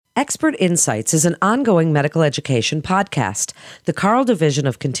Expert Insights is an ongoing medical education podcast. The Carle Division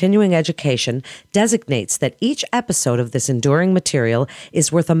of Continuing Education designates that each episode of this enduring material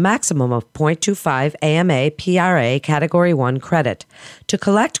is worth a maximum of 0.25 AMA PRA Category 1 credit. To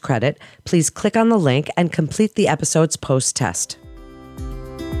collect credit, please click on the link and complete the episode's post-test.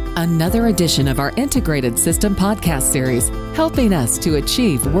 Another edition of our Integrated System podcast series, helping us to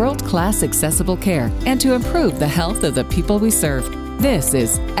achieve world-class accessible care and to improve the health of the people we serve. This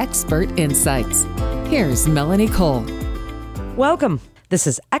is Expert Insights. Here's Melanie Cole. Welcome. This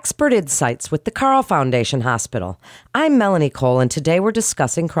is Expert Insights with the Carle Foundation Hospital. I'm Melanie Cole, and today we're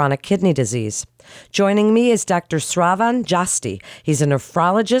discussing chronic kidney disease. Joining me is Dr. Sravan Jasti. He's a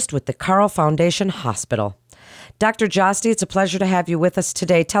nephrologist with the Carle Foundation Hospital. Dr. Jasti, it's a pleasure to have you with us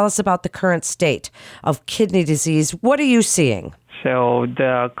today. Tell us about the current state of kidney disease. What are you seeing? So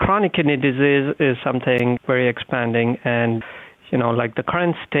the chronic kidney disease is something very expanding, and like the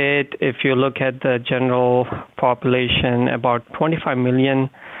current state, if you look at the general population, about 25 million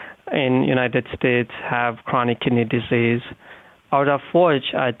in United States have chronic kidney disease, out of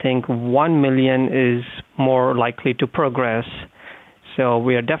which I think 1 million is more likely to progress. So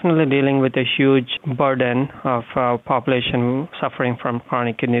we are definitely dealing with a huge burden of our population suffering from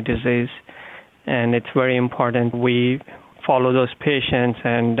chronic kidney disease, and it's very important we follow those patients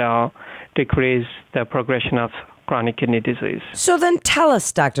and decrease the progression of chronic kidney disease. So then tell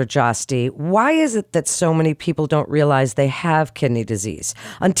us, Dr. Jasti, why is it that so many people don't realize they have kidney disease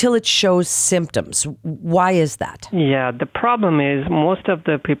until it shows symptoms? Why is that? Yeah, the problem is most of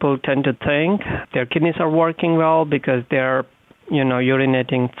the people tend to think their kidneys are working well because they're,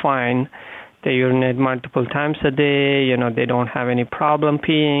 urinating fine. They urinate multiple times a day, they don't have any problem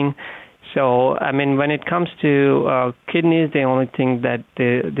peeing. So, when it comes to kidneys, they only think that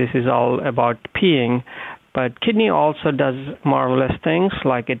this is all about peeing. But kidney also does marvelous things,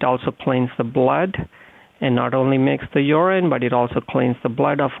 like it also cleans the blood, and not only makes the urine, but it also cleans the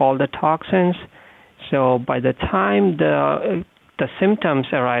blood of all the toxins. So by the time the symptoms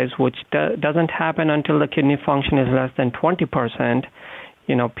arise, which doesn't happen until the kidney function is less than 20%,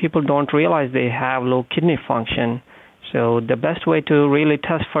 people don't realize they have low kidney function. So the best way to really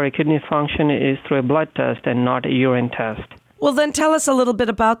test for a kidney function is through a blood test and not a urine test. Well, then tell us a little bit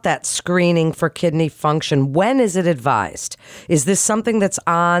about that screening for kidney function. When is it advised? Is this something that's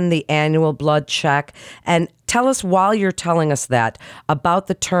on the annual blood check? And tell us, while you're telling us that, about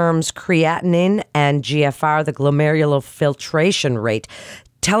the terms creatinine and GFR, the glomerular filtration rate.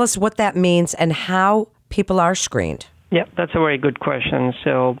 Tell us what that means and how people are screened. Yeah, that's a very good question.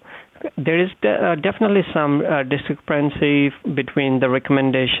 So there is definitely some discrepancy between the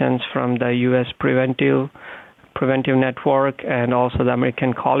recommendations from the U.S. Preventive Network and also the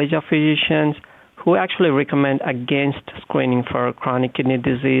American College of Physicians, who actually recommend against screening for chronic kidney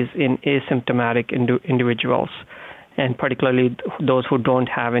disease in asymptomatic individuals, and particularly those who don't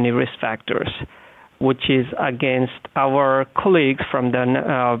have any risk factors, which is against our colleagues from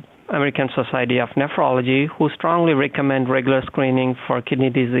the American Society of Nephrology, who strongly recommend regular screening for kidney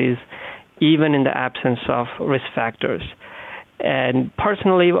disease even in the absence of risk factors. And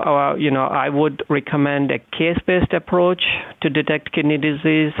personally, I would recommend a case-based approach to detect kidney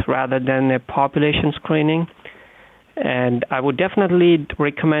disease rather than a population screening. And I would definitely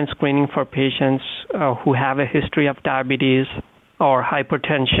recommend screening for patients who have a history of diabetes or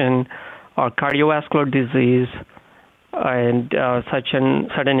hypertension or cardiovascular disease and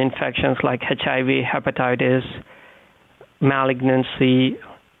certain infections like HIV, hepatitis, malignancy,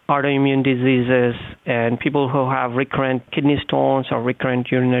 autoimmune diseases, and people who have recurrent kidney stones or recurrent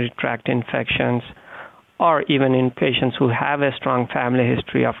urinary tract infections, or even in patients who have a strong family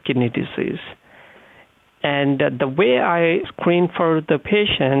history of kidney disease. And the way I screen for the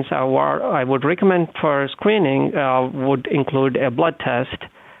patients, I would recommend for screening would include a blood test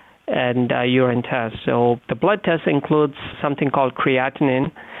and a urine test. So the blood test includes something called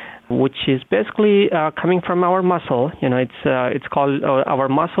creatinine, which is basically coming from our muscle. It's called our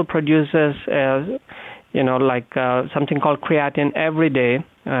muscle produces something called creatine every day,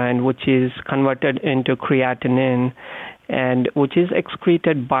 and which is converted into creatinine, and which is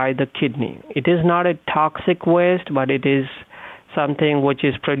excreted by the kidney. It is not a toxic waste, but it is something which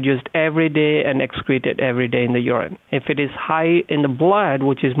is produced every day and excreted every day in the urine. If it is high in the blood,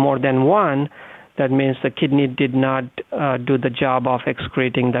 which is more than 1, that means the kidney did not do the job of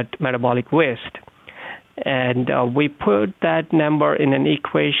excreting that metabolic waste. And we put that number in an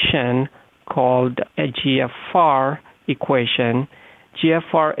equation called a GFR equation.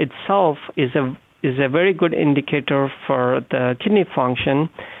 GFR itself is a very good indicator for the kidney function,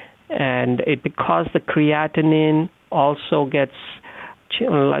 and because the creatinine also gets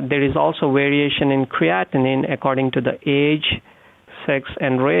there is also variation in creatinine according to the age, sex,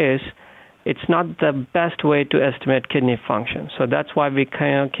 and race. It's not the best way to estimate kidney function. So that's why we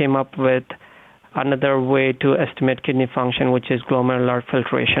kind of came up with another way to estimate kidney function, which is glomerular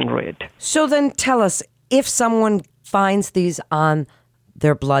filtration rate. So then tell us, if someone finds these on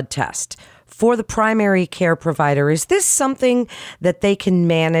their blood test, for the primary care provider, is this something that they can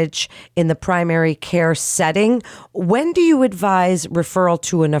manage in the primary care setting? When do you advise referral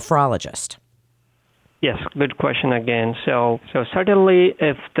to a nephrologist? Yes, good question again. So certainly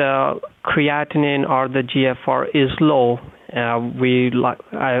if the creatinine or the GFR is low,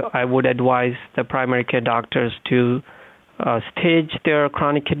 I would advise the primary care doctors to stage their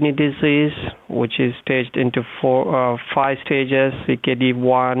chronic kidney disease, which is staged into 5 stages, CKD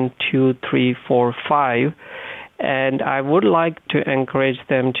 1, 2, 3, 4, 5. And I would like to encourage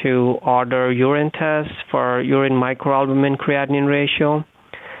them to order urine tests for urine microalbumin creatinine ratio.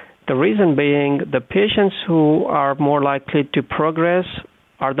 The reason being, the patients who are more likely to progress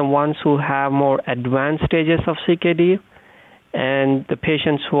are the ones who have more advanced stages of CKD, and the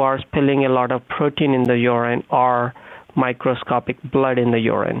patients who are spilling a lot of protein in the urine or microscopic blood in the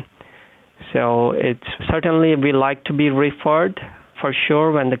urine. So it's certainly we like to be referred for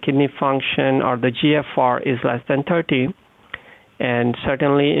sure when the kidney function or the GFR is less than 30, and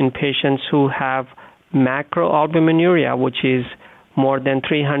certainly in patients who have macroalbuminuria, which is more than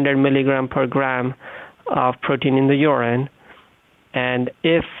 300 milligram per gram of protein in the urine. And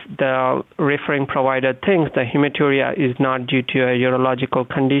if the referring provider thinks the hematuria is not due to a urological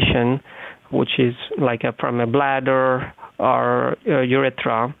condition, which is like from a bladder or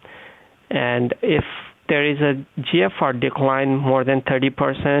urethra, and if there is a GFR decline more than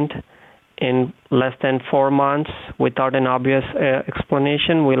 30% in less than 4 months without an obvious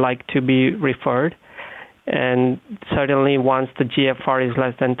explanation, we like to be referred. And certainly once the GFR is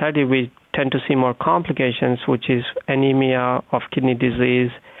less than 30, we tend to see more complications, which is anemia of kidney disease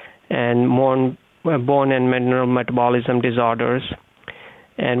and bone and mineral metabolism disorders.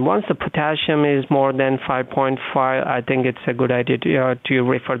 And once the potassium is more than 5.5, I think it's a good idea to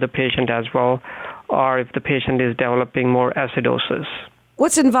refer the patient as well, or if the patient is developing more acidosis.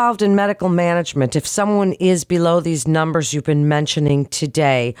 What's involved in medical management? If someone is below these numbers you've been mentioning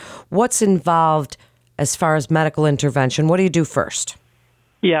today, what's involved as far as medical intervention? What do you do first?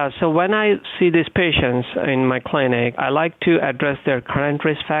 Yeah, so when I see these patients in my clinic, I like to address their current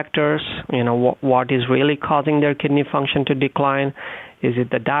risk factors, what is really causing their kidney function to decline. Is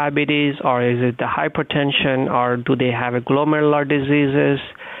it the diabetes, or is it the hypertension, or do they have a glomerular diseases?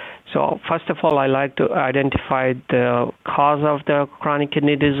 So first of all, I like to identify the cause of the chronic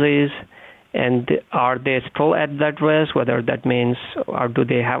kidney disease, and are they still at that risk, whether that means, or do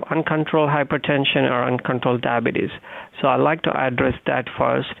they have uncontrolled hypertension or uncontrolled diabetes. So I like to address that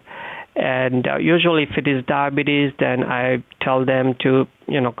first. And usually if it is diabetes, then I tell them to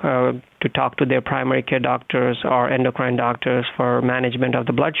talk to their primary care doctors or endocrine doctors for management of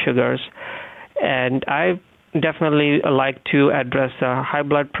the blood sugars. And I definitely like to address the high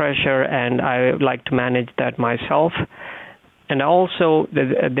blood pressure, and I like to manage that myself. And also,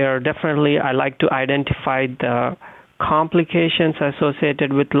 I like to identify the complications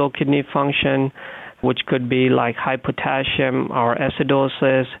associated with low kidney function, which could be like high potassium or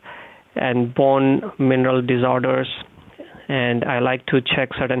acidosis and bone mineral disorders. And I like to check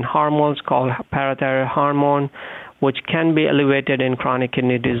certain hormones called parathyroid hormone, which can be elevated in chronic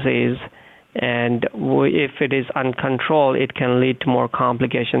kidney disease. And if it is uncontrolled, it can lead to more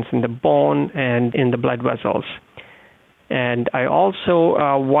complications in the bone and in the blood vessels. And I also,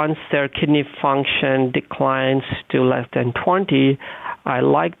 once their kidney function declines to less than 20, I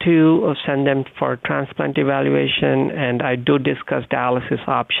like to send them for transplant evaluation, and I do discuss dialysis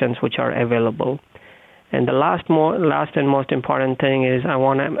options which are available. And the last and most important thing is I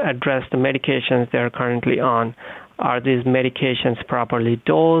want to address the medications they're currently on. Are these medications properly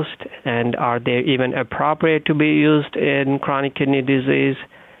dosed, and are they even appropriate to be used in chronic kidney disease,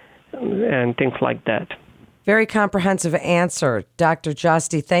 and things like that. Very comprehensive answer, Dr.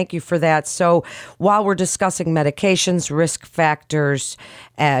 Jasti. Thank you for that. So while we're discussing medications, risk factors,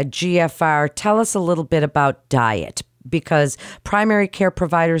 GFR, tell us a little bit about diet, because primary care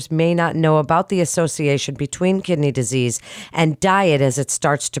providers may not know about the association between kidney disease and diet as it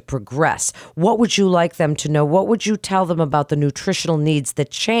starts to progress. What would you like them to know? What would you tell them about the nutritional needs that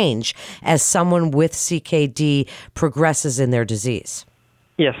change as someone with CKD progresses in their disease?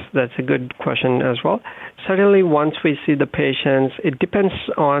 Yes, that's a good question as well. Certainly, once we see the patients, it depends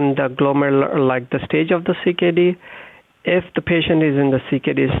on the glomerular, like the stage of the CKD. If the patient is in the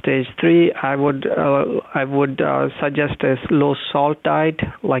CKD stage 3, I would suggest a low salt diet,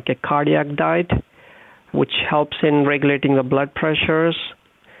 like a cardiac diet, which helps in regulating the blood pressures.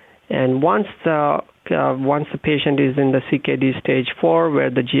 And once the patient is in the CKD stage 4, where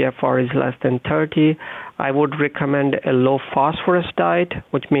the GFR is less than 30, I would recommend a low phosphorus diet,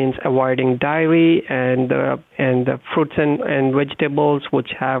 which means avoiding dairy and the fruits and vegetables which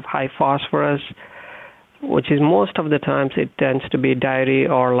have high phosphorus, which is most of the times it tends to be dairy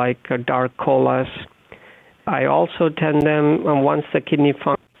or like dark colas. I also tend them, once the kidney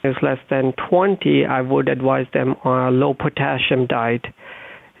function is less than 20, I would advise them on a low potassium diet.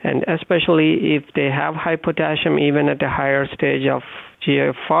 And especially if they have high potassium, even at a higher stage of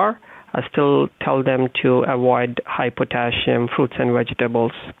GFR, I still tell them to avoid high potassium fruits and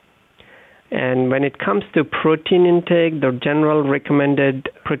vegetables. And when it comes to protein intake, the general recommended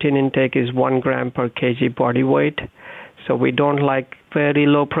protein intake is 1 gram per kg body weight. So we don't like very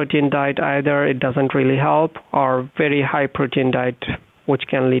low protein diet either. It doesn't really help, or very high protein diet, which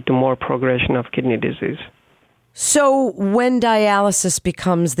can lead to more progression of kidney disease. So when dialysis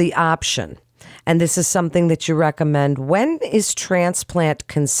becomes the option, and this is something that you recommend, when is transplant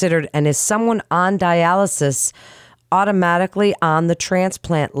considered, and is someone on dialysis automatically on the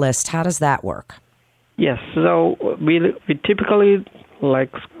transplant list? How does that work? Yes, so we typically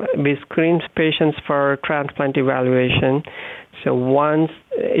we screen patients for transplant evaluation. So once,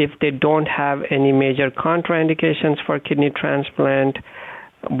 if they don't have any major contraindications for kidney transplant,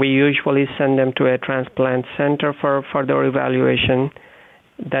 we usually send them to a transplant center for further evaluation.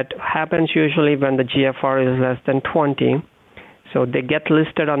 That happens usually when the GFR is less than 20. So they get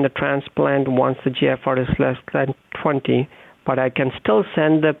listed on the transplant once the GFR is less than 20, but I can still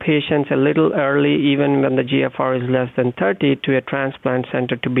send the patients a little early, even when the GFR is less than 30, to a transplant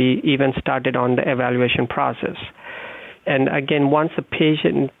center to be even started on the evaluation process. And again, once the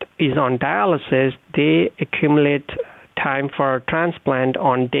patient is on dialysis, they accumulate time for transplant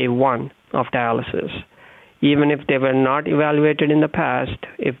on day 1 of dialysis. Even if they were not evaluated in the past,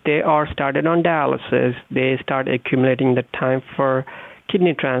 if they are started on dialysis, they start accumulating the time for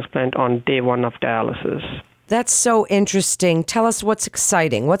kidney transplant on day 1 of dialysis. That's so interesting. Tell us what's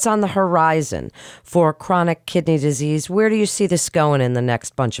exciting. What's on the horizon for chronic kidney disease? Where do you see this going in the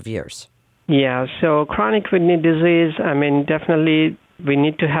next bunch of years? Yeah, so chronic kidney disease, definitely we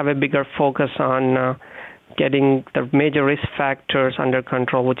need to have a bigger focus on getting the major risk factors under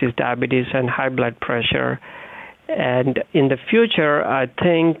control, which is diabetes and high blood pressure. And in the future, I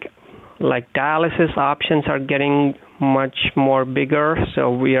think dialysis options are getting much more bigger.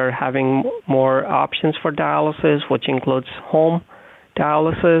 So we are having more options for dialysis, which includes home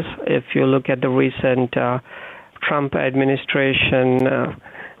dialysis. If you look at the recent Trump administration,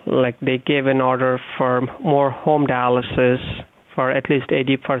 they gave an order for more home dialysis for at least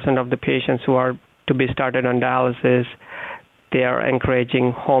 80% of the patients who are to be started on dialysis. They are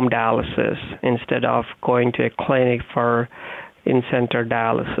encouraging home dialysis instead of going to a clinic for in-center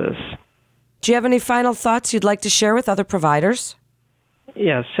dialysis. Do you have any final thoughts you'd like to share with other providers?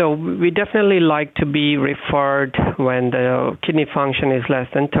 Yeah, so we definitely like to be referred when the kidney function is less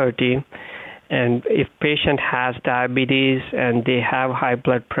than 30. And if patient has diabetes and they have high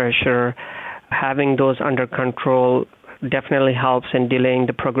blood pressure, having those under control definitely helps in delaying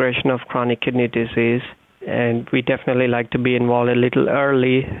the progression of chronic kidney disease. And we definitely like to be involved a little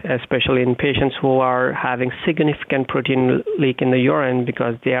early, especially in patients who are having significant protein leak in the urine,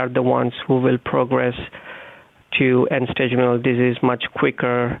 because they are the ones who will progress to end-stage renal disease much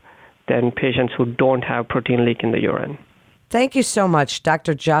quicker than patients who don't have protein leak in the urine. Thank you so much,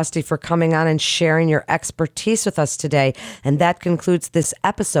 Dr. Jasti, for coming on and sharing your expertise with us today. And that concludes this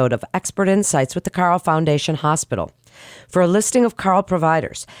episode of Expert Insights with the Carle Foundation Hospital. For a listing of Carle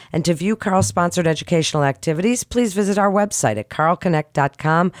providers and to view Carle-sponsored educational activities, please visit our website at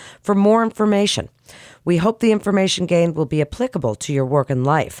carleconnect.com for more information. We hope the information gained will be applicable to your work and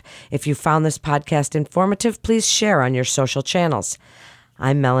life. If you found this podcast informative, please share on your social channels.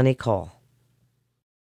 I'm Melanie Cole.